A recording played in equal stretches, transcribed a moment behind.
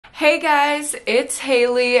Hey guys, it's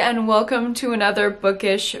Haley and welcome to another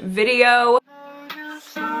bookish video.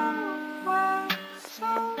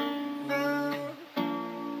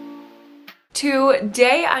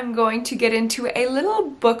 Today I'm going to get into a little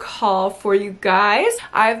book haul for you guys.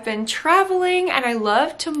 I've been traveling and I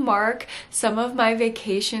love to mark some of my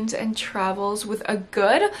vacations and travels with a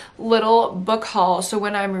good little book haul. So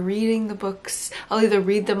when I'm reading the books, I'll either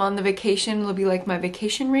read them on the vacation, it'll be like my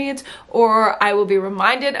vacation reads, or I will be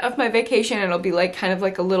reminded of my vacation and it'll be like kind of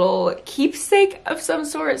like a little keepsake of some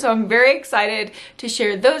sort. So I'm very excited to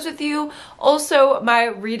share those with you. Also, my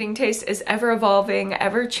reading taste is ever evolving,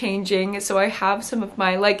 ever changing. So I have some of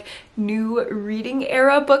my like new reading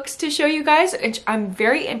era books to show you guys, and I'm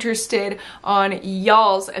very interested on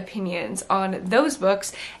y'all's opinions on those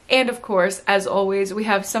books. And of course, as always, we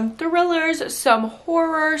have some thrillers, some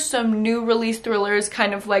horror, some new release thrillers,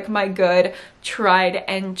 kind of like my good tried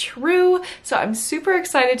and true. So I'm super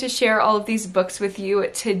excited to share all of these books with you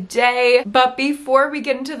today. But before we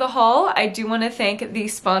get into the haul, I do want to thank the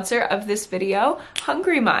sponsor of this video,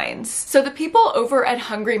 Hungry Minds. So the people over at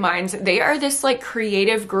Hungry Minds, they are this like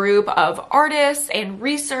creative group of artists and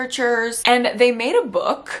researchers, and they made a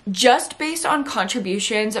book just based on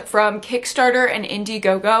contributions from Kickstarter and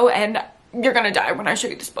Indiegogo, and you're gonna die when I show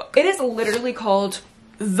you this book. It is literally called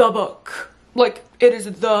The Book. Like, it is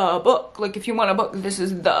the book. Like, if you want a book, this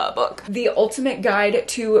is the book. The Ultimate Guide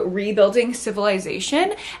to Rebuilding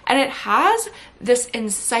Civilization. And it has this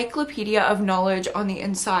encyclopedia of knowledge on the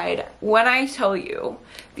inside. When I tell you,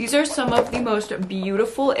 these are some of the most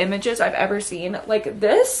beautiful images I've ever seen. Like,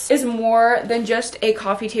 this is more than just a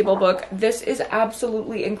coffee table book. This is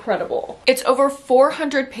absolutely incredible. It's over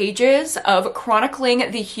 400 pages of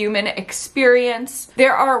chronicling the human experience.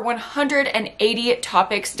 There are 180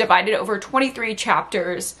 topics divided over 23 chapters.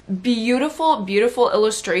 Beautiful, beautiful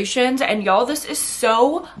illustrations. And y'all, this is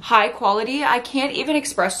so high quality. I can't even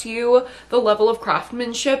express to you the level of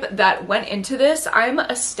craftsmanship that went into this. I'm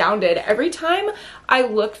astounded. Every time I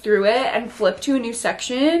look through it and flip to a new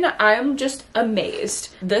section, I'm just amazed.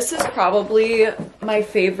 This is probably my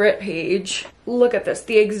favorite page. Look at this,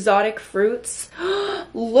 the exotic fruits.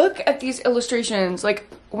 Look at these illustrations. Like,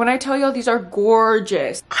 when I tell y'all, these are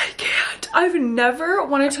gorgeous. I can't. I've never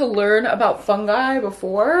wanted to learn about fungi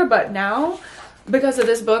before, but now, because of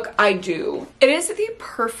this book, I do. It is the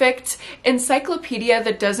perfect encyclopedia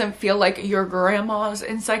that doesn't feel like your grandma's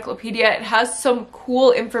encyclopedia. It has some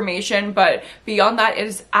cool information, but beyond that, it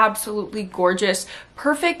is absolutely gorgeous.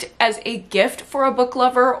 Perfect as a gift for a book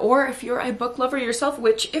lover, or if you're a book lover yourself,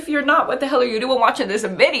 which if you're not, what the hell are you doing watching this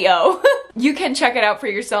video? You can check it out for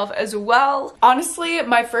yourself as well. Honestly,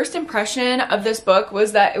 my first impression of this book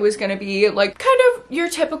was that it was gonna be like kind of your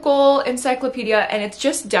typical encyclopedia, and it's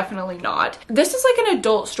just definitely not. This is like an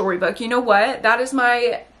adult storybook. You know what? That is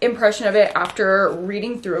my impression of it after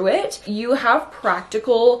reading through it. You have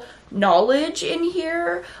practical knowledge in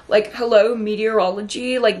here, like hello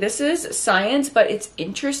meteorology, like this is science, but it's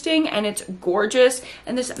interesting and it's gorgeous,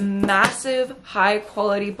 and this massive high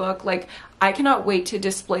quality book, like I cannot wait to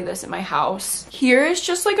display this in my house. Here is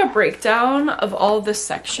just like a breakdown of all of the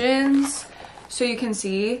sections so you can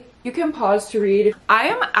see. You can pause to read. I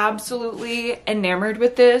am absolutely enamored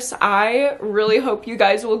with this. I really hope you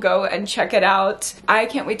guys will go and check it out. I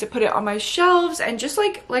can't wait to put it on my shelves and just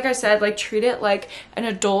like I said, like treat it like an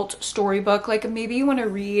adult storybook. Like maybe you want to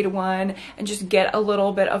read one and just get a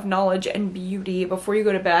little bit of knowledge and beauty before you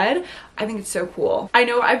go to bed. I think it's so cool. I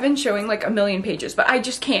know I've been showing like a million pages, but I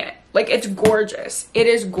just can't. Like, it's gorgeous. It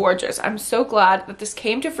is gorgeous. I'm so glad that this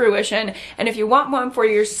came to fruition. And if you want one for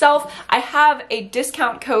yourself, I have a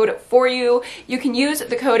discount code for you. You can use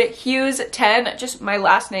the code HUGHES10, just my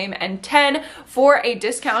last name, and 10 for a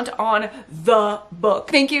discount on the book.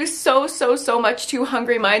 Thank you so much to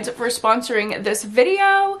Hungry Minds for sponsoring this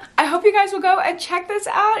video. I hope you guys will go and check this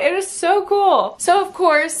out. It is so cool. So of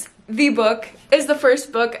course, the book is the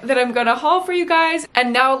first book that I'm gonna haul for you guys.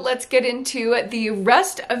 And now let's get into the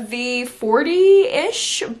rest of the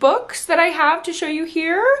 40-ish books that I have to show you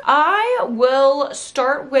here. I will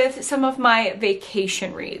start with some of my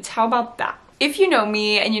vacation reads. How about that? If you know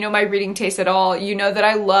me and you know my reading taste at all, you know that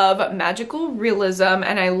I love magical realism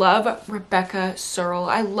and I love Rebecca Searle.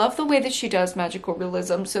 I love the way that she does magical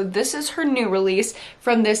realism. So this is her new release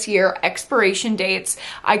from this year, Expiration Dates.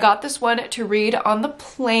 I got this one to read on the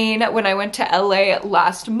plane when I went to LA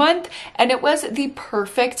last month, and it was the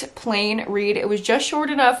perfect plane read. It was just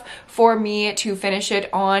short enough for me to finish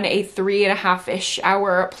it on a 3.5-ish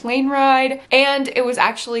hour plane ride, and it was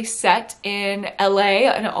actually set in LA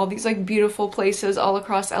and all these like beautiful places all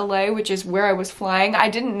across LA, which is where I was flying. I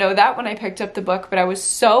didn't know that when I picked up the book, but I was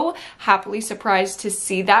so happily surprised to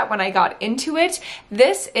see that when I got into it.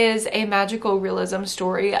 This is a magical realism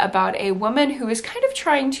story about a woman who is kind of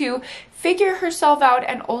trying to figure herself out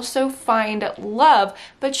and also find love,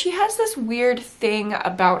 but she has this weird thing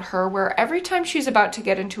about her where every time she's about to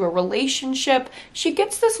get into a relationship, she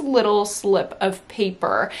gets this little slip of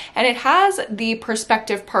paper, and it has the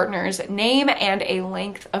prospective partner's name and a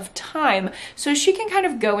length of time, so she can kind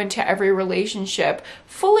of go into every relationship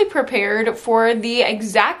fully prepared for the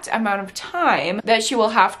exact amount of time that she will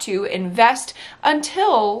have to invest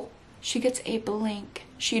until she gets a blank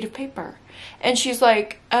sheet of paper. And she's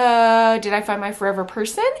like, did I find my forever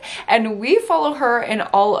person? And we follow her in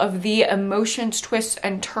all of the emotions, twists,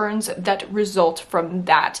 and turns that result from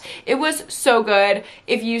that. It was so good.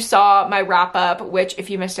 If you saw my wrap up, which if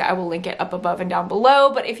you missed it, I will link it up above and down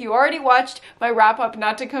below. But if you already watched my wrap up,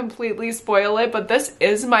 not to completely spoil it, but this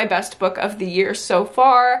is my best book of the year so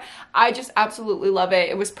far. I just absolutely love it.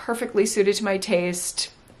 It was perfectly suited to my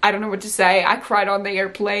taste. I don't know what to say. I cried on the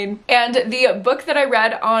airplane. And the book that I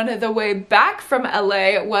read on the way back from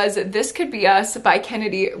LA was This Could Be Us by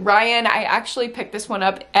Kennedy Ryan. I actually picked this one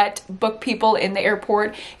up at Book People in the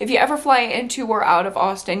airport. If you ever fly into or out of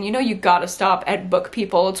Austin, you know you gotta stop at Book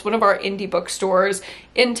People. It's one of our indie bookstores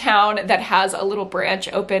in town that has a little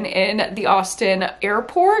branch open in the Austin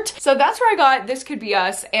airport. So that's where I got This Could Be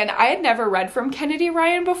Us, and I had never read from Kennedy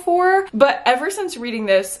Ryan before, but ever since reading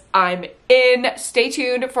this, I'm in. Stay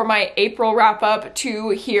tuned for my April wrap up to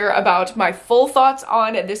hear about my full thoughts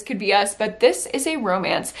on This Could Be Us, but this is a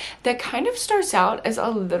romance that kind of starts out as a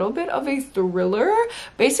little bit of a thriller.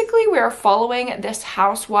 Basically, we are following this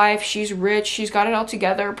housewife. She's rich, she's got it all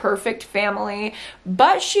together, perfect family,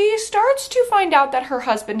 but she starts to find out that her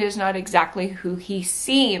husband is not exactly who he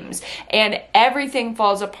seems, and everything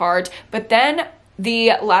falls apart. But then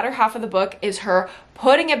the latter half of the book is her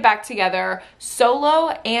putting it back together solo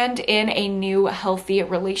and in a new healthy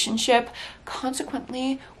relationship,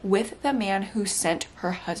 consequently with the man who sent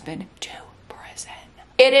her husband to prison.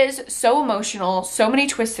 It is so emotional, so many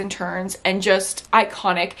twists and turns, and just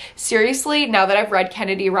iconic. Seriously, now that I've read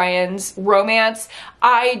Kennedy Ryan's romance,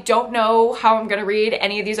 I don't know how I'm gonna read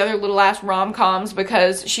any of these other little ass rom-coms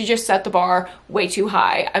because she just set the bar way too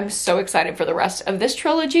high. I'm so excited for the rest of this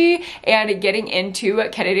trilogy and getting into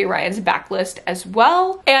Kennedy Ryan's backlist as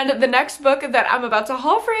well. And the next book that I'm about to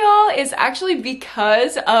haul for y'all is actually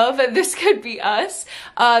because of This Could Be Us.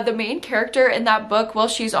 The main character in that book, well,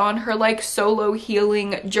 she's on her like solo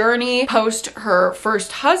healing journey post her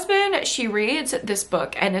first husband. She reads this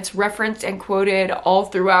book and it's referenced and quoted all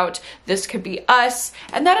throughout This Could Be Us.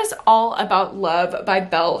 And that is all about love by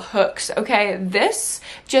bell hooks. Okay, this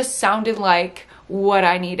just sounded like what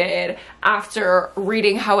I needed after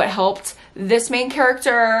reading how it helped this main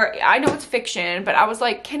character. I know it's fiction, but I was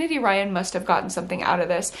like, Kennedy Ryan must have gotten something out of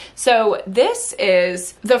this. So this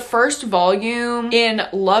is the first volume in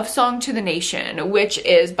Love Song to the Nation, which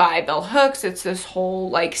is by bell hooks. It's this whole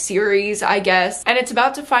like series, I guess, and it's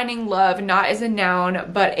about defining love not as a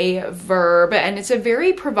noun but a verb, and it's a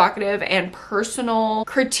very provocative and personal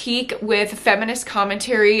critique with feminist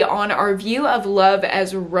commentary on our view of love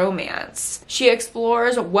as romance. She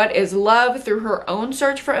explores what is love through her own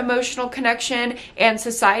search for emotional connection and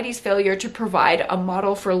society's failure to provide a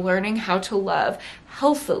model for learning how to love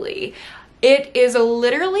healthily. It is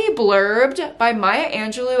literally blurbed by Maya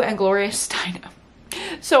Angelou and Gloria Steinem.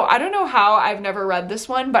 So I don't know how I've never read this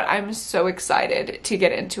one, but I'm so excited to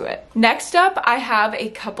get into it. Next up, I have a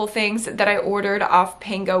couple things that I ordered off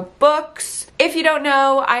Pango Books. If you don't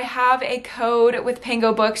know, I have a code with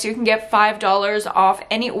Pango Books. You can get $5 off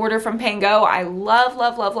any order from Pango. I love,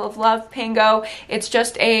 love, love, love, love Pango. It's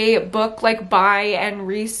just a book like buy and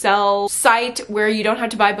resell site where you don't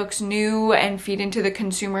have to buy books new and feed into the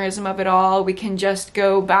consumerism of it all. We can just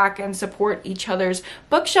go back and support each other's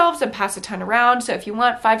bookshelves and pass a ton around. So if you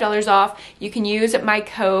want $5 off, you can use my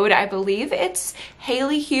code. I believe it's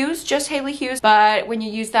Hailey Hughes, just Hailey Hughes. But when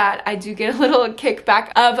you use that, I do get a little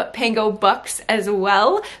kickback of Pango Bucks as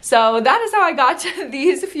well. So that is how I got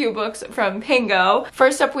these few books from Pango.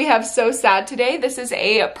 First up, we have So Sad Today. This is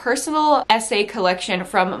a personal essay collection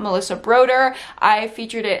from Melissa Broder. I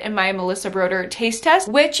featured it in my Melissa Broder taste test,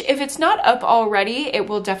 which if it's not up already, it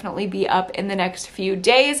will definitely be up in the next few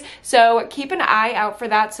days. So keep an eye out for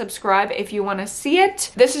that. Subscribe if you want to see See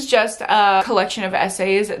It. This is just a collection of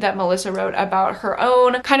essays that Melissa wrote about her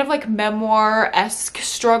own kind of like memoir-esque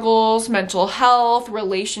struggles, mental health,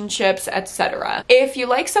 relationships, etc. If you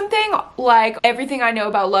like something like Everything I Know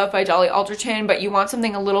About Love by Dolly Alderton, but you want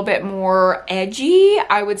something a little bit more edgy,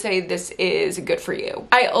 I would say this is good for you.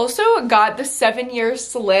 I also got The 7-Year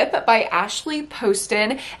Slip by Ashley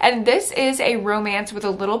Poston, and this is a romance with a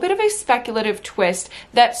little bit of a speculative twist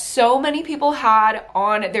that so many people had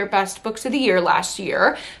on their best books of the year last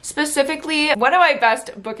year. Specifically, one of my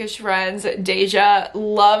best bookish friends, Deja,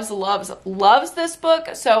 loves this book,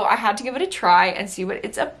 so I had to give it a try and see what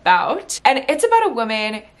it's about. And it's about a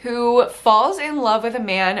woman who falls in love with a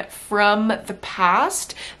man from the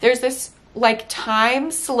past. There's this like time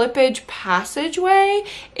slippage passageway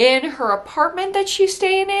in her apartment that she's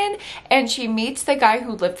staying in, and she meets the guy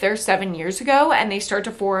who lived there 7 years ago, and they start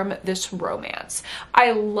to form this romance.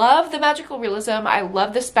 I love the magical realism, I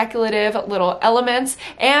love the speculative little elements,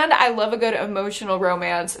 and I love a good emotional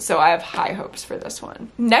romance, so I have high hopes for this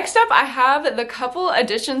one. Next up, I have the couple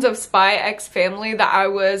editions of Spy X Family that I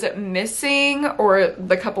was missing, or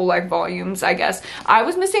the couple like volumes, I guess. I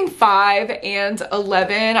was missing 5 and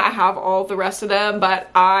 11. I have all the rest of them,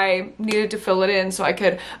 but I needed to fill it in so I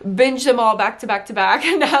could binge them all back to back to back.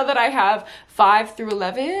 And now that I have 5 through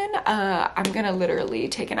 11, I'm gonna literally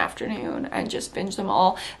take an afternoon and just binge them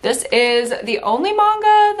all. This is the only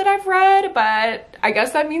manga that I've read, but I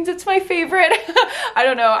guess that means it's my favorite. I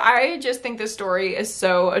don't know. I just think this story is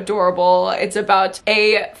so adorable. It's about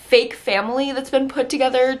a fake family that's been put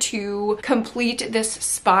together to complete this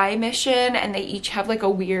spy mission, and they each have like a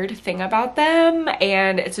weird thing about them,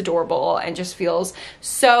 and it's adorable and just feels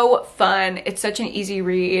so fun. It's such an easy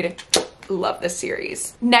read. Love this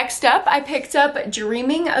series. Next up, I picked up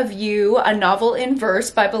Dreaming of You, a novel in verse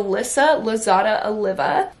by Melissa Lozada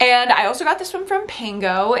Oliva. And I also got this one from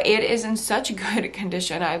Pango. It is in such good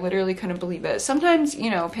condition. I literally couldn't believe it. Sometimes, you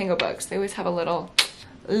know, Pango books, they always have a little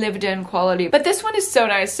lived in quality, but this one is so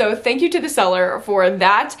nice, so thank you to the seller for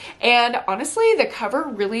that. And honestly, the cover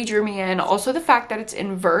really drew me in. Also, the fact that it's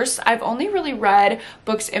in verse. I've only really read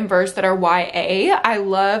books in verse that are YA. I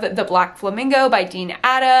love The Black Flamingo by Dean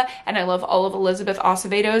Atta, and I love all of Elizabeth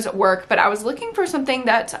Acevedo's work, but I was looking for something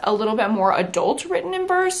that's a little bit more adult written in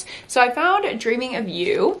verse, so I found Dreaming of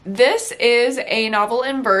You. This is a novel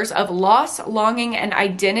in verse of loss, longing, and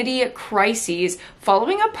identity crises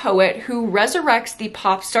following a poet who resurrects the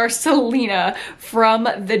pop star Selena from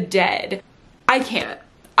the dead. I can't.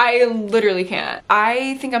 I literally can't.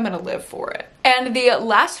 I think I'm gonna live for it. And the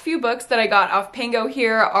last few books that I got off Pango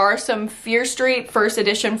here are some Fear Street first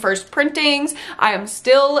edition first printings. I am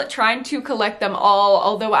still trying to collect them all,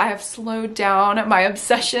 although I have slowed down my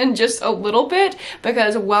obsession just a little bit,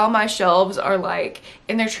 because while my shelves are like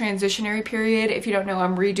in their transitionary period, if you don't know,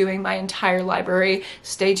 I'm redoing my entire library.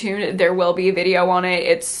 Stay tuned, there will be a video on it.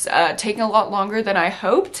 It's taking a lot longer than I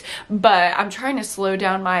hoped, but I'm trying to slow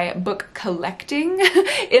down my book collecting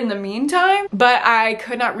in the meantime. But I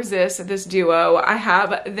could not resist this duo. I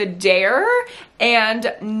have The Dare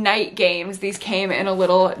and Night Games. These came in a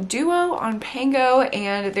little duo on Pango,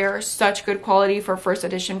 and they're such good quality for first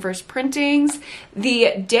edition first printings.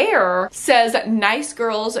 The Dare says, "Nice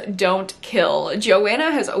girls don't kill."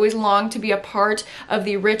 Joanna has always longed to be a part of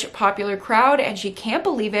the rich popular crowd, and she can't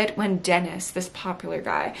believe it when Dennis, this popular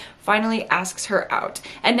guy, finally asks her out.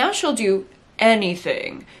 And now she'll do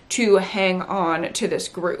anything to hang on to this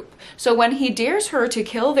group. So when he dares her to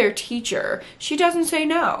kill their teacher, she doesn't say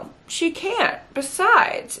no. She can't.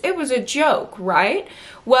 Besides, it was a joke, right?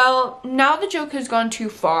 Well, now the joke has gone too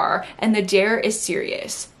far, and the dare is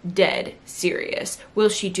serious. Dead serious. Will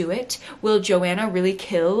she do it? Will Joanna really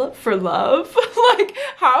kill for love? Like,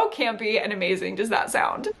 how campy and amazing does that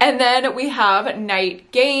sound? And then we have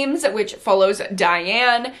Night Games, which follows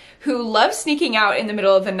Diane, who loves sneaking out in the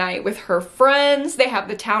middle of the night with her friends. They have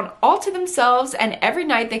the town all to themselves, and every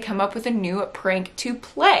night they come up with a new prank to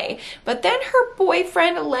play. But then her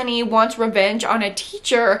boyfriend Lenny wants revenge on a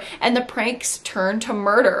teacher, and the pranks turn to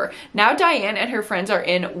murder. Now Diane and her friends are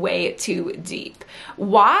in way too deep.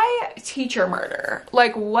 Why teacher murder?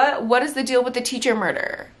 Like, what is the deal with the teacher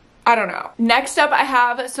murder? I don't know. Next up, I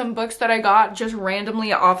have some books that I got just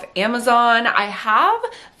randomly off Amazon. I have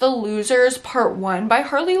The Losers Part 1 by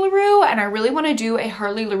Harley LaRue, and I really want to do a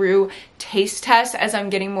Harley LaRue taste test as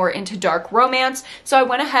I'm getting more into dark romance. So I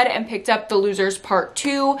went ahead and picked up The Losers Part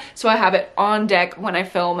 2, so I have it on deck when I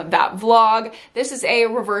film that vlog. This is a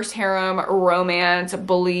reverse harem romance,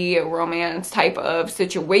 bully romance type of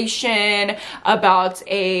situation about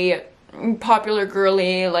a popular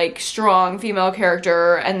girly, like strong female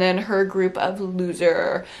character, and then her group of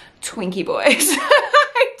loser Twinkie boys.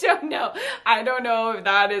 I don't know. I don't know if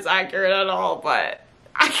that is accurate at all, but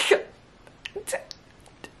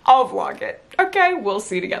I'll vlog it. Okay, we'll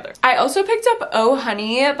see together. I also picked up Oh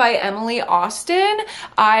Honey by Emily Austen.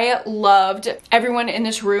 I loved Everyone in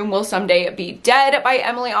This Room Will Someday Be Dead by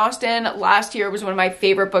Emily Austen. Last year was one of my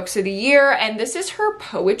favorite books of the year, and this is her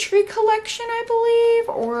poetry collection, I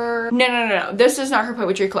believe, or no, this is not her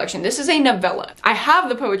poetry collection. This is a novella. I have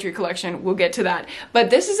the poetry collection, we'll get to that, but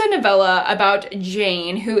this is a novella about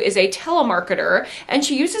Jane, who is a telemarketer, and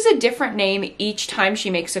she uses a different name each time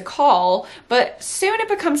she makes a call, but soon it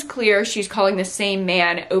becomes clear she's calling the same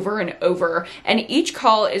man over and over, and each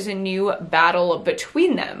call is a new battle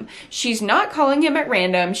between them. She's not calling him at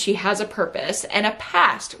random. She has a purpose and a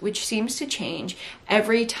past which seems to change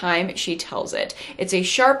every time she tells it. It's a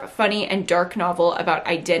sharp, funny, and dark novel about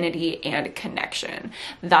identity and connection.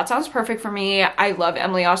 That sounds perfect for me. I love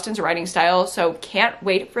Emily Austen's writing style, so can't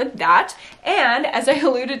wait for that. And as I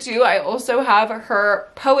alluded to, I also have her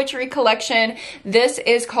poetry collection. This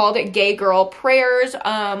is called Gay Girl Prayers.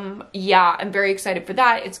 Yeah, I'm very excited for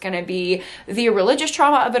that. It's gonna be the religious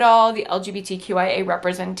trauma of it all, the LGBTQIA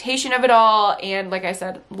representation of it all, and like I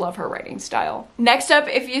said, love her writing style. Next up,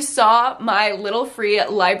 if you saw my little free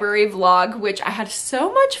library vlog, which I had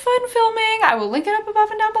so much fun filming, I will link it up above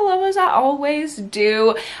and down below as I always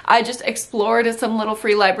do. I just explored some little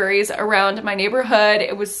free libraries around my neighborhood.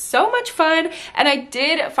 It was so much fun, and I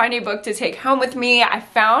did find a book to take home with me. I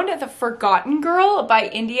found The Forgotten Girl by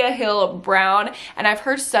India Hill Brown, and I've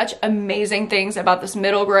heard such amazing things about this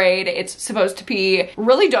middle grade. It's supposed to be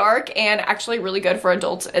really dark and actually really good for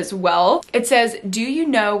adults as well. It says, "Do you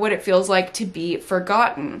know what it feels like to be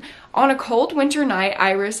forgotten? On a cold winter night,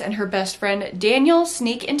 Iris and her best friend Daniel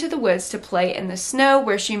sneak into the woods to play in the snow,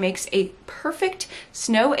 where she makes a perfect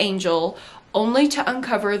snow angel, only to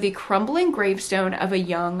uncover the crumbling gravestone of a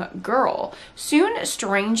young girl. Soon,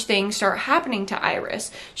 strange things start happening to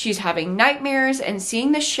Iris. She's having nightmares and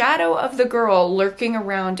seeing the shadow of the girl lurking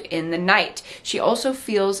around in the night. She also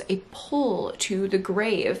feels a pull to the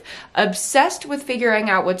grave. Obsessed with figuring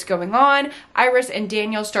out what's going on, Iris and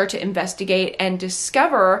Daniel start to investigate and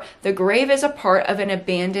discover the grave is a part of an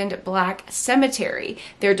abandoned black cemetery.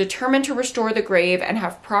 They're determined to restore the grave and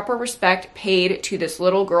have proper respect paid to this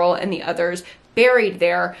little girl and the others buried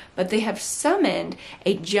there, but they have summoned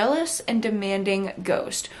a jealous and demanding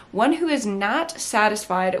ghost, one who is not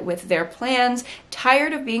satisfied with their plans,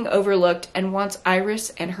 tired of being overlooked, and wants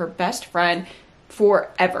Iris and her best friend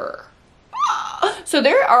forever." So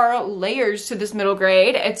there are layers to this middle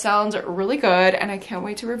grade. It sounds really good, and I can't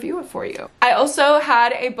wait to review it for you. I also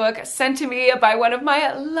had a book sent to me by one of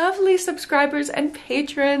my lovely subscribers and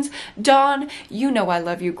patrons, Dawn. You know I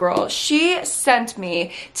love you, girl. She sent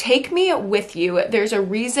me Take Me With You. There's a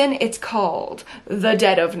reason it's called The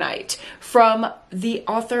Dead of Night, from the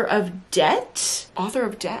author of Debt? Author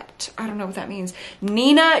of Debt. I don't know what that means.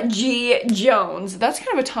 Nina G. Jones. That's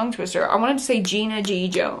kind of a tongue twister. I wanted to say Gina G.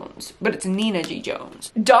 Jones, but it's Nina G.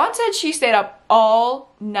 Jones. Dawn said she stayed up all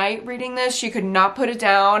night reading this. She could not put it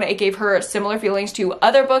down. It gave her similar feelings to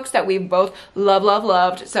other books that we both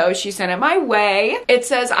loved, so she sent it my way. It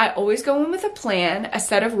says, "I always go in with a plan, a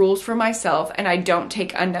set of rules for myself, and I don't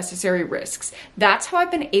take unnecessary risks. That's how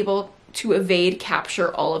I've been able to evade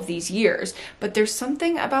capture all of these years. But there's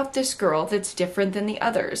something about this girl that's different than the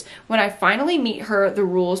others. When I finally meet her, the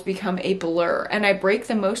rules become a blur, and I break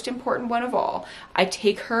the most important one of all. I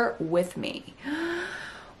take her with me."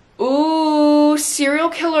 Ooh, serial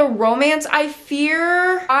killer romance. I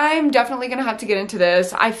fear I'm definitely gonna have to get into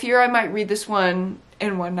this. I fear I might read this one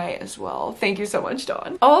in one night as well. Thank you so much,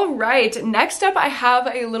 Dawn. All right, next up I have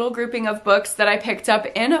a little grouping of books that I picked up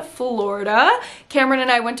in Florida. Cameron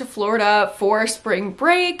and I went to Florida for spring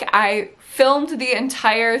break. I filmed the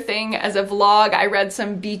entire thing as a vlog. I read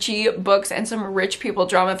some beachy books and some rich people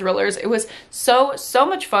drama thrillers. It was so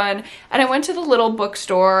much fun. And I went to the little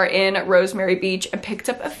bookstore in Rosemary Beach and picked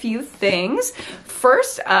up a few things.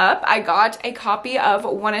 First up, I got a copy of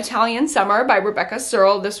One Italian Summer by Rebecca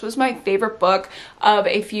Searle. This was my favorite book of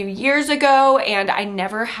a few years ago, and I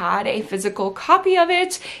never had a physical copy of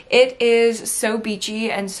it. It is so beachy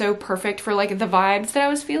and so perfect for like the vibes that I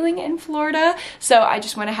was feeling in Florida. So I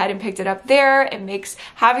just went ahead and picked it up there. It makes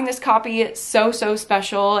having this copy so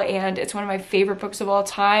special, and it's one of my favorite books of all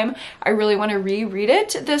time. I really want to reread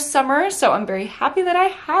it this summer, so I'm very happy that I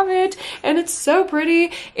have it, and it's so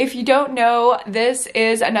pretty. If you don't know, this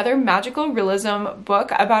is another magical realism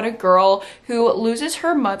book about a girl who loses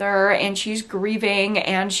her mother, and she's grieving traveling,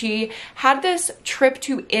 and she had this trip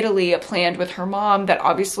to Italy planned with her mom that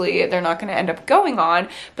obviously they're not going to end up going on,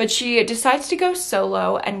 but she decides to go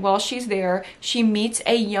solo, and while she's there, she meets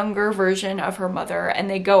a younger version of her mother, and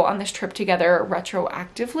they go on this trip together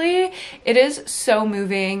retroactively. It is so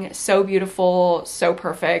moving, so beautiful, so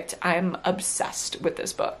perfect. I'm obsessed with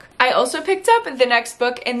this book. I also picked up the next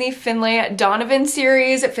book in the Finlay Donovan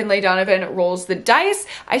series, Finlay Donovan Rolls the Dice.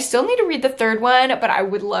 I still need to read the third one, but I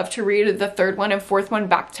would love to read the third one and fourth one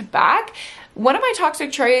back to back. One of my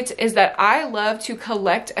toxic traits is that I love to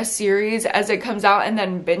collect a series as it comes out and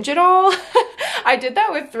then binge it all. I did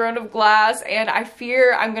that with Throne of Glass, and I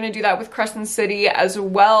fear I'm going to do that with Crescent City as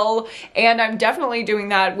well, and I'm definitely doing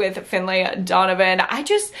that with Finlay Donovan.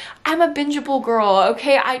 I'm a bingeable girl,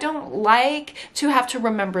 okay? I don't like to have to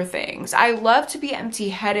remember things. I love to be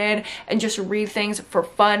empty-headed and just read things for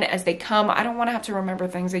fun as they come. I don't want to have to remember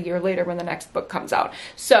things a year later when the next book comes out.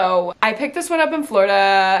 So I picked this one up in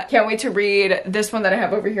Florida. Can't wait to read this one that I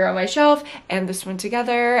have over here on my shelf and this one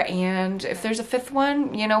together, and if there's a fifth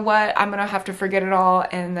one, you know what, I'm gonna have to forget it all,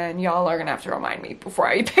 and then y'all are gonna have to remind me before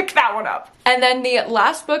I pick that one up. And then the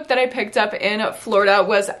last book that I picked up in Florida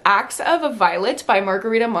was Acts of Violet by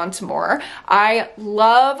Margarita Montemor. I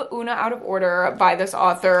love Una Out of Order by this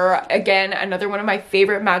author. Again, another one of my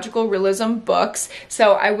favorite magical realism books,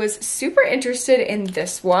 so I was super interested in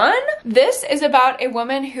this one. This is about a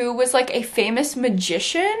woman who was like a famous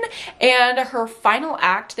magician, and her final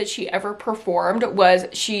act that she ever performed was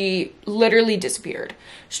she literally disappeared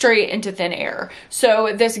straight into thin air.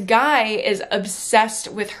 So this guy is obsessed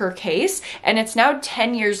with her case, and it's now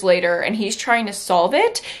 10 years later, and he's trying to solve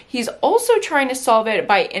it. He's also trying to solve it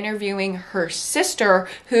by interviewing her sister,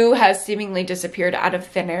 who has seemingly disappeared out of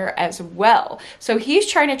thin air as well. So he's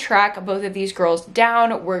trying to track both of these girls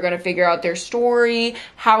down. We're gonna figure out their story,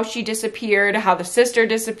 how she disappeared, how the sister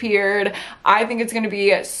disappeared. I think it's gonna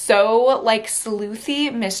be so like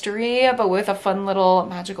sleuthy mystery, but with a fun little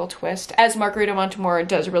magical twist, as Margarita Montemor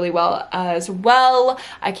does really well as well.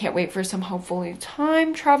 I can't wait for some hopefully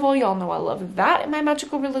time travel. Y'all know I love that in my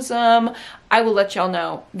magical realism. I will let y'all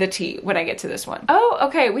know the tea when I get to this one. Oh,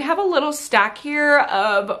 okay, we have a little stack here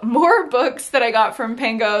of more books that I got from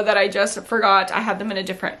Pango that I just forgot. I had them in a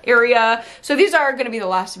different area. So these are gonna be the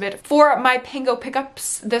last of it for my Pango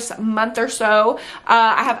pickups this month or so.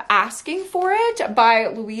 I have Asking for It by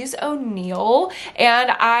Louise O'Neill,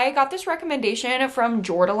 and I got this recommendation from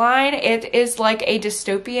Jordaline. It is like a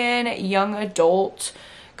dystopian young adult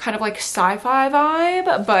kind of like sci-fi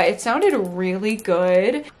vibe, but it sounded really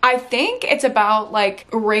good. I think it's about like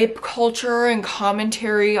rape culture and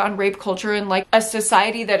commentary on rape culture in like a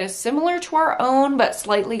society that is similar to our own but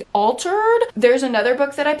slightly altered. There's another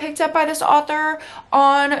book that I picked up by this author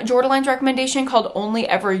on Jordaline's recommendation called Only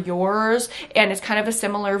Ever Yours, and it's kind of a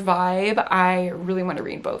similar vibe. I really want to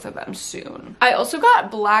read both of them soon. I also got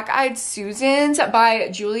Black Eyed Susans by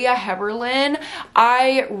Julia Heberlin.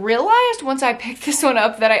 I realized once I picked this one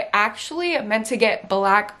up that I actually meant to get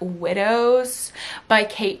Black Widows by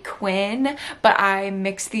Kate Quinn, but I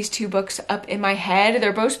mixed these two books up in my head.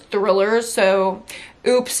 They're both thrillers, so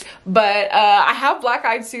oops, but I have Black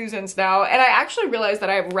Eyed Susans now, and I actually realized that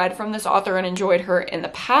I've read from this author and enjoyed her in the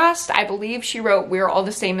past. I believe she wrote We're All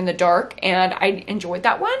the Same in the Dark, and I enjoyed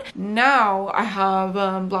that one. Now I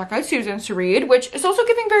have Black Eyed Susans to read, which is also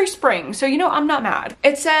giving very spring, so you know, I'm not mad.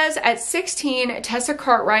 It says, at 16, Tessa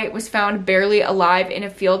Cartwright was found barely alive in a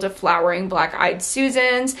field of flowering Black-Eyed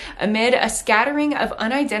Susans amid a scattering of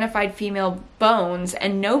unidentified female bones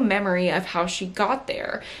and no memory of how she got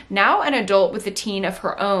there. Now an adult with a teen of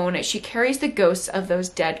her own, she carries the ghosts of those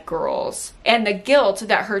dead girls and the guilt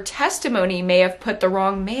that her testimony may have put the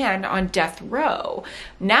wrong man on death row.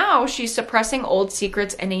 Now she's suppressing old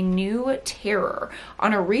secrets and a new terror.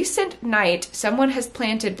 On a recent night, someone has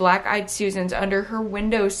planted Black-Eyed Susans under her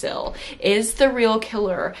windowsill. Is the real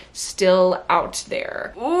killer still out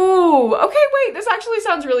there? Ooh, okay, wait, this actually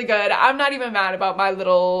sounds really good. I'm not even mad about my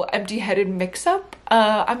little empty-headed mix-up.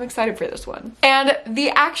 I'm excited for this one. And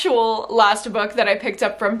the actual last book that I picked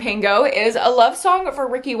up from Pango is A Love Song for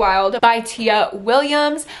Ricky Wilde by Tia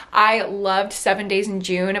Williams. I loved 7 Days in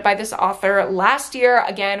June by this author last year.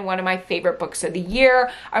 Again, one of my favorite books of the year.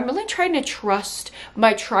 I'm really trying to trust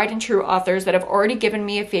my tried and true authors that have already given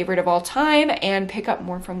me a favorite of all time and pick up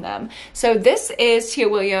more from them. So this is Tia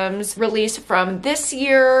Williams' release from this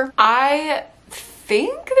year. I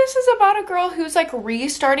think this is about a girl who's like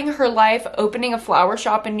restarting her life, opening a flower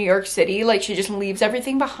shop in New York City. Like she just leaves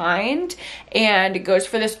everything behind and goes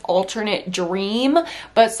for this alternate dream,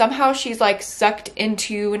 but somehow she's like sucked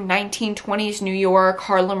into 1920s New York,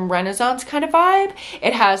 Harlem Renaissance kind of vibe.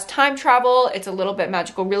 It has time travel. It's a little bit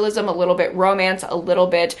magical realism, a little bit romance, a little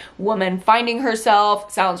bit woman finding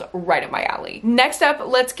herself. Sounds right up my alley. Next up,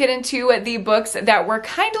 let's get into the books that were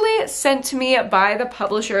kindly sent to me by the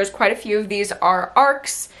publishers. Quite a few of these are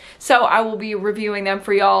ARCs, so I will be reviewing them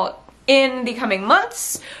for y'all in the coming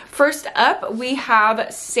months. First up, we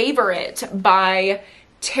have Savor It by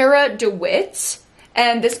Tara DeWitt,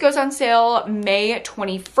 and this goes on sale May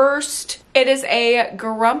 21st. It is a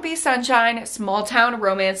grumpy sunshine small town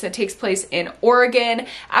romance that takes place in Oregon.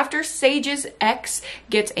 After Sage's ex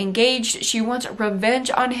gets engaged, she wants revenge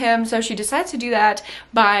on him, so she decides to do that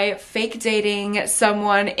by fake dating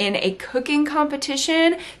someone in a cooking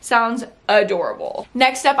competition. Sounds adorable.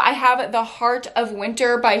 Next up, I have The Heart of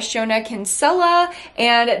Winter by Shona Kinsella,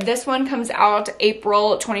 and this one comes out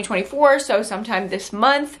April 2024, so sometime this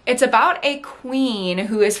month. It's about a queen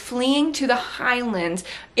who is fleeing to the Highlands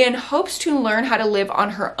in hopes to learn how to live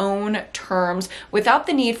on her own terms without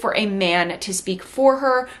the need for a man to speak for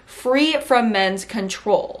her, free from men's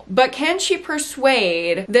control. But can she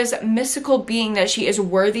persuade this mystical being that she is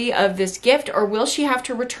worthy of this gift, or will she have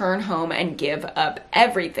to return home and give up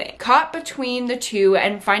everything? Caught between the two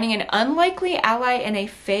and finding an unlikely ally in a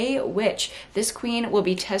fey witch, this queen will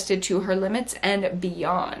be tested to her limits and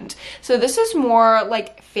beyond. So this is more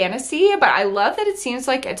like fantasy, but I love that it seems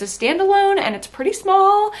like it's a standalone and it's pretty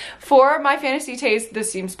small. For my fantasy taste,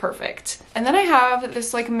 this seems perfect. And then I have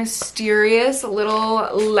this like mysterious little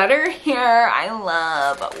letter here. I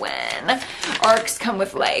love when ARCs come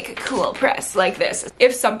with like cool press like this.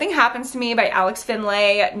 If Something Happens to Me by Alex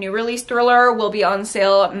Finlay, new release thriller, will be on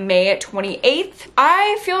sale May 28th.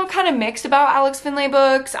 I feel kind of mixed about Alex Finlay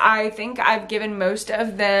books. I think I've given most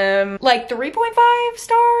of them like 3.5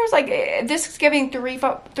 stars. Like this is giving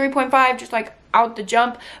 3.5 just like out the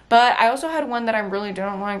jump, but I also had one that I really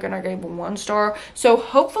didn't like and I gave 1 star. So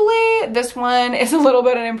hopefully this one is a little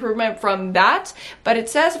bit of an improvement from that. But it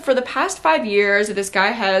says, for the past 5 years, this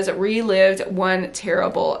guy has relived one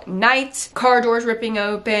terrible night. Car doors ripping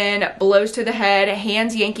open, blows to the head,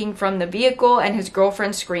 hands yanking from the vehicle, and his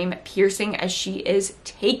girlfriend's scream piercing as she is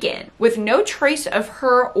taken. With no trace of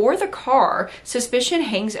her or the car, suspicion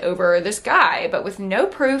hangs over this guy, but with no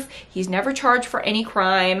proof, he's never charged for any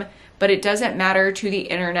crime. But it doesn't matter to the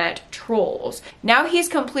internet trolls. Now he's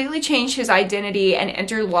completely changed his identity and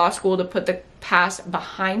entered law school to put the past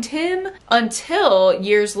behind him, until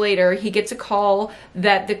years later he gets a call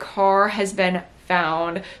that the car has been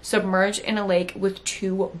found submerged in a lake with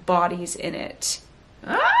 2 bodies in it.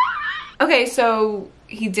 Okay, so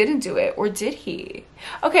he didn't do it, or did he?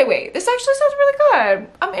 Okay, wait, this actually sounds really good.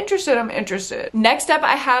 I'm interested. Next up,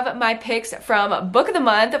 I have my picks from Book of the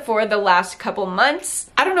Month for the last couple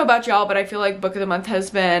months. I don't know about y'all, but I feel like Book of the Month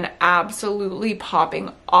has been absolutely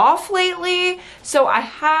popping off lately. So I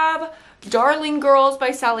have Darling Girls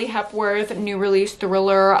by Sally Hepworth, new release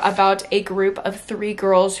thriller about a group of 3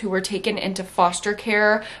 girls who were taken into foster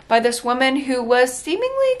care by this woman who was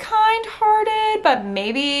seemingly kind-hearted, but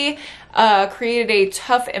maybe created a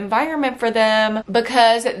tough environment for them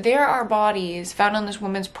because there are bodies found on this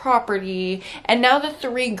woman's property, and now the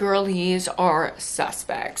 3 girlies are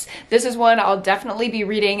suspects. This is one I'll definitely be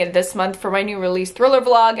reading this month for my new release thriller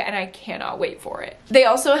vlog, and I cannot wait for it. They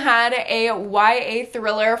also had a YA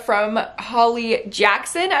thriller from Holly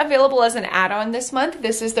Jackson available as an add-on this month.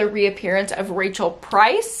 This is the reappearance of Rachel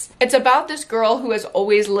Price. It's about this girl who has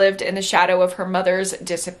always lived in the shadow of her mother's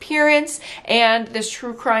disappearance, and this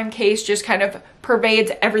true crime case just kind of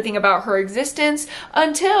pervades everything about her existence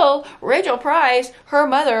until Rachel Price, her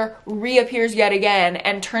mother, reappears yet again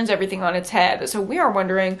and turns everything on its head. So we are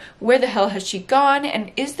wondering, where the hell has she gone,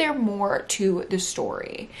 and is there more to the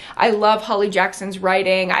story? I love Holly Jackson's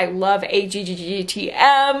writing. I love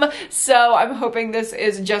AGGGTM, so I'm hoping this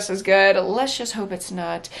is just as good. Let's just hope it's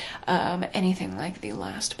not anything like the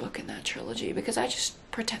last book in that trilogy, because I just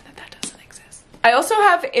pretend that that doesn't exist. I also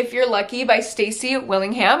have If You're Lucky by Stacey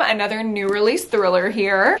Willingham, another new release thriller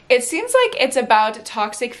here. It seems like it's about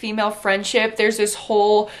toxic female friendship. There's this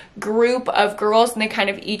whole group of girls and they kind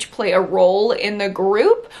of each play a role in the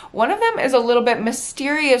group. One of them is a little bit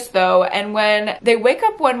mysterious though, and when they wake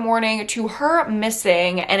up one morning to her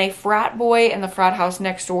missing and a frat boy in the frat house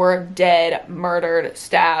next door dead, murdered,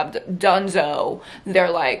 stabbed, dunzo, they're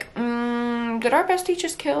like, did our bestie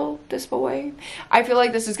just kill this boy? I feel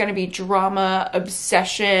like this is going to be drama,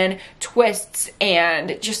 obsession, twists,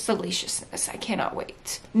 and just deliciousness. I cannot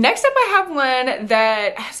wait. Next up, I have one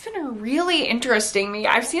that has been really interesting me.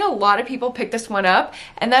 I've seen a lot of people pick this one up,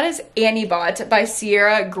 and that is Annybot by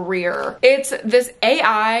Sierra Greer. It's this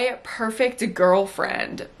AI perfect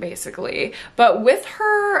girlfriend, basically. But with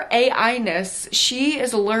her AI-ness, she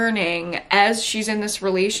is learning as she's in this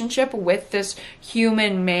relationship with this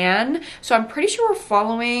human man. So I'm pretty sure we're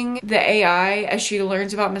following the AI as she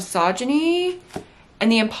learns about misogyny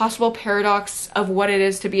and the impossible paradox of what it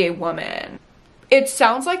is to be a woman. It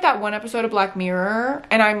sounds like that one episode of Black Mirror,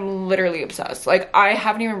 and I'm literally obsessed. Like, I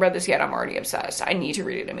haven't even read this yet. I'm already obsessed. I need to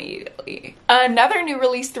read it immediately. Another new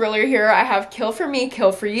release thriller here. I have Kill for Me,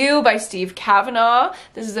 Kill for You by Steve Kavanaugh.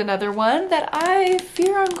 This is another one that I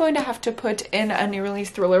fear I'm going to have to put in a new release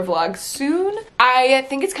thriller vlog soon. I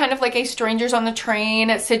think it's kind of like a strangers on the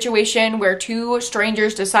train situation where two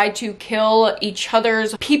strangers decide to kill each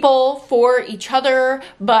other's people for each other,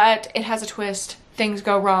 but it has a twist. Things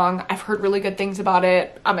go wrong. I've heard really good things about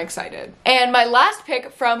it. I'm excited. And my last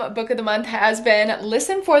pick from Book of the Month has been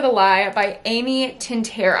Listen for the Lie by Amy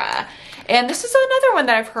Tintera. And this is another one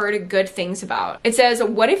that I've heard good things about. It says,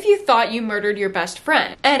 what if you thought you murdered your best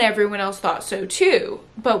friend and everyone else thought so too?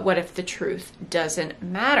 But what if the truth doesn't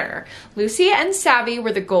matter? Lucy and Savvy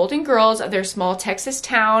were the golden girls of their small Texas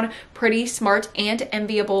town, pretty, smart, and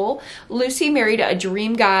enviable. Lucy married a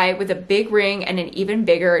dream guy with a big ring and an even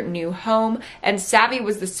bigger new home, and Savvy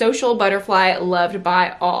was the social butterfly loved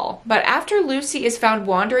by all. But after Lucy is found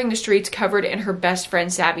wandering the streets covered in her best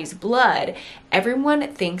friend Savvy's blood, everyone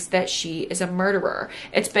thinks that she is a murderer.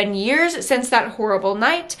 It's been years since that horrible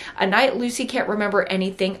night, a night Lucy can't remember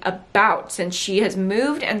anything about since she has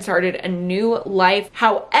moved and started a new life.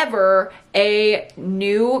 However, a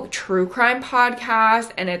new true crime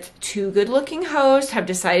podcast and its two good-looking hosts have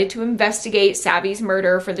decided to investigate Savvy's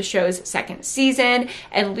murder for the show's second season,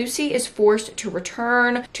 and Lucy is forced to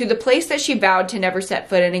return to the place that she vowed to never set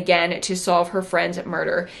foot in again to solve her friend's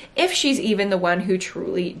murder, if she's even the one who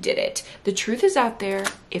truly did it. The truth is out there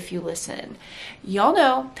if you listen. Y'all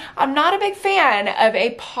know I'm not a big fan of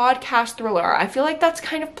a podcast thriller. I feel like that's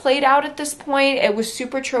kind of played out at this point. It was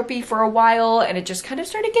super tropey for a while and it just kind of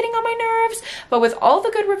started getting on my nerves. But with all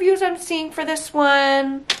the good reviews I'm seeing for this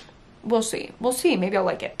one, we'll see. We'll see. Maybe I'll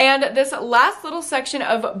like it. And this last little section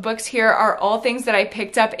of books here are all things that I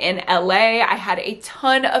picked up in LA. I had a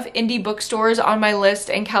ton of indie bookstores on my list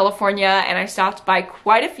in California, and I stopped by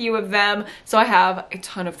quite a few of them, so I have a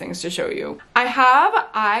ton of things to show you. I have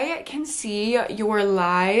I Can See Your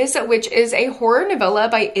Lies, which is a horror novella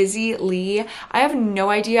by Izzy Lee. I have no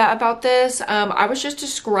idea about this. I was just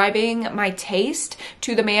describing my taste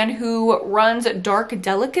to the man who runs Dark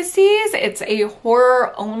Delicacies. It's a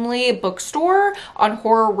horror-only bookstore on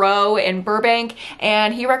Horror Row in Burbank,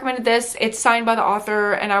 and he recommended this. It's signed by the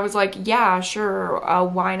author, and I was like, yeah, sure,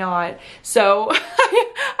 why not? So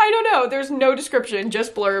I don't know. There's no description,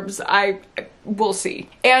 just blurbs. We'll see.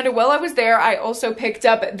 And while I was there, I also picked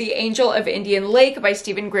up The Angel of Indian Lake by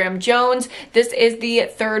Stephen Graham Jones. This is the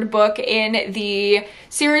third book in the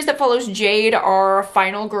series that follows Jade, our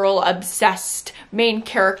final girl obsessed main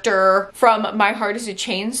character from My Heart is a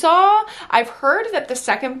Chainsaw. I've heard that the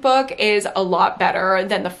second book is a lot better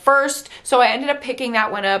than the first, so I ended up picking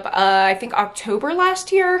that one up I think October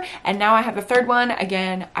last year, and now I have the third one.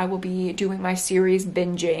 Again, I will be doing my series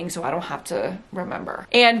binging so I don't have to remember.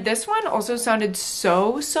 And this one also sounded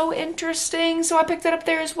so interesting, so I picked it up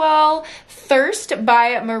there as well. Thirst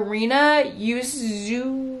by Marina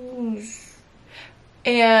Yuzu,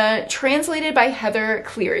 and translated by Heather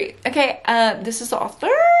Cleary. Okay, this is the author.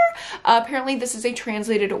 Apparently this is a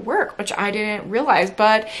translated work, which I didn't realize,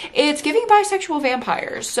 but it's giving bisexual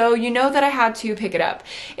vampires, so you know that I had to pick it up.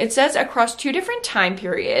 It says across two different time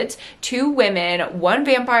periods, two women, one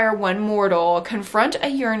vampire, one mortal, confront a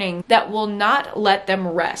yearning that will not let them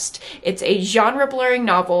rest. It's a genre-blurring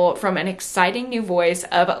novel from an exciting new voice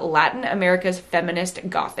of Latin America's feminist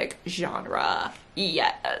gothic genre.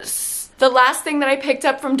 Yes. The last thing that I picked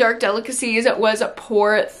up from Dark Delicacies was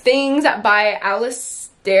Poor Things by Alistair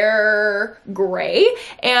Gray,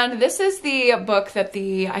 and this is the book that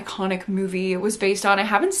the iconic movie was based on. I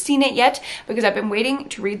haven't seen it yet because I've been waiting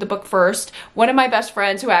to read the book first. One of my best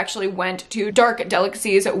friends who actually went to Dark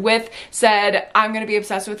Delicacies with said, I'm gonna be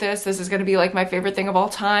obsessed with this. This is gonna be like my favorite thing of all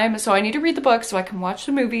time. So I need to read the book so I can watch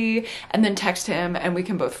the movie and then text him and we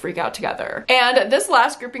can both freak out together. And this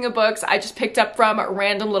last grouping of books I just picked up from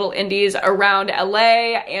random little indies around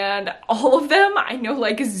LA, and all of them I know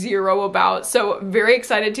like zero about. So very excited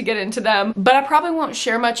excited to get into them, but I probably won't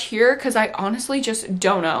share much here because I honestly just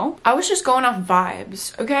don't know. I was just going off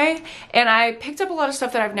vibes, okay? And I picked up a lot of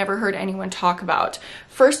stuff that I've never heard anyone talk about.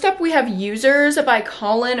 First up, we have Users by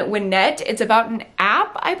Colin Winnett. It's about an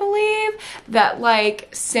app, I believe, that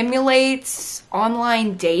like simulates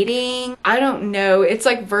online dating. I don't know. It's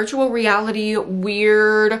like virtual reality,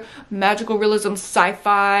 weird, magical realism,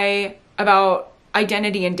 sci-fi about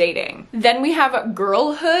identity and dating. Then we have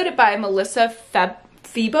Girlhood by Melissa Febos.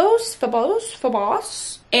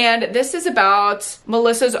 And this is about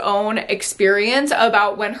Melissa's own experience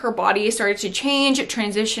about when her body started to change,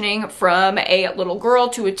 transitioning from a little girl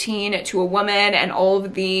to a teen to a woman, and all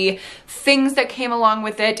of the things that came along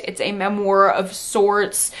with it. It's a memoir of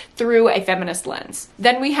sorts through a feminist lens.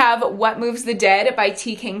 Then we have What Moves the Dead by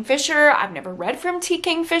T. Kingfisher. I've never read from T.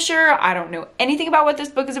 Kingfisher. I don't know anything about what this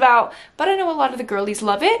book is about, but I know a lot of the girlies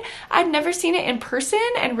love it. I'd never seen it in person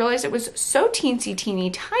and realized it was so teensy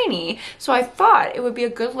teeny tiny, so I thought it would be a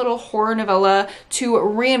good little horror novella to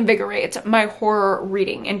reinvigorate my horror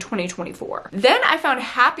reading in 2024. Then I found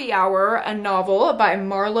Happy Hour, a novel by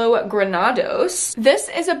Marlo Granados. This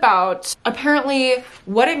is about apparently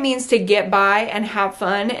what it means to get by and have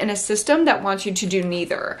fun in a system that wants you to do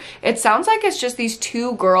neither. It sounds like it's just these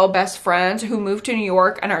two girl best friends who moved to New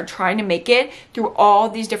York and are trying to make it through all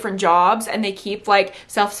these different jobs, and they keep like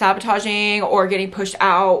self-sabotaging or getting pushed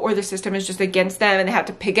out, or the system is just against them and they have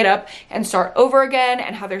to pick it up and start over again,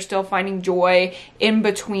 and how they're still finding joy in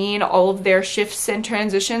between all of their shifts and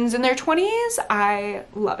transitions in their 20s. I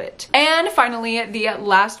love it. And finally, the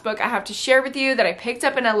last book I have to share with you that I picked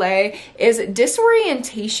up in LA is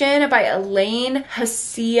Disorientation by Elaine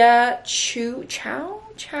Hasia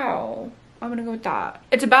Chow. I'm gonna go with that.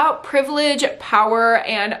 It's about privilege, power,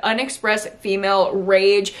 and unexpressed female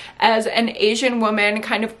rage as an Asian woman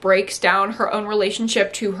kind of breaks down her own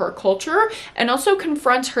relationship to her culture and also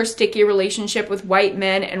confronts her sticky relationship with white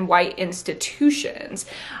men and white institutions.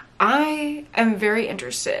 I am very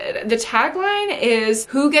interested. The tagline is,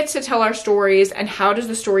 who gets to tell our stories and how does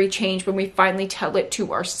the story change when we finally tell it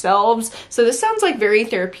to ourselves? So this sounds like very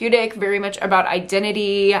therapeutic, very much about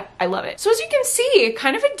identity. I love it. So as you can see,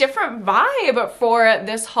 kind of a different vibe for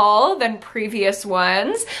this haul than previous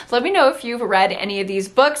ones. Let me know if you've read any of these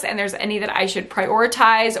books and there's any that I should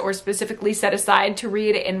prioritize or specifically set aside to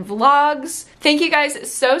read in vlogs. Thank you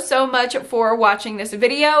guys so much for watching this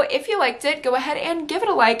video. If you liked it, go ahead and give it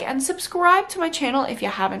a like and subscribe to my channel if you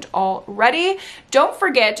haven't already. Don't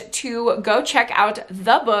forget to go check out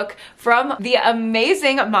the book from the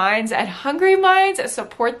amazing minds at Hungry Minds.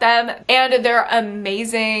 Support them and their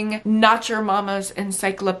amazing Not Your Mama's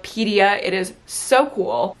encyclopedia. It is so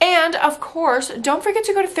cool. And of course, don't forget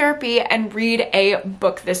to go to therapy and read a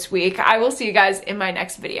book this week. I will see you guys in my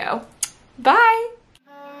next video. Bye!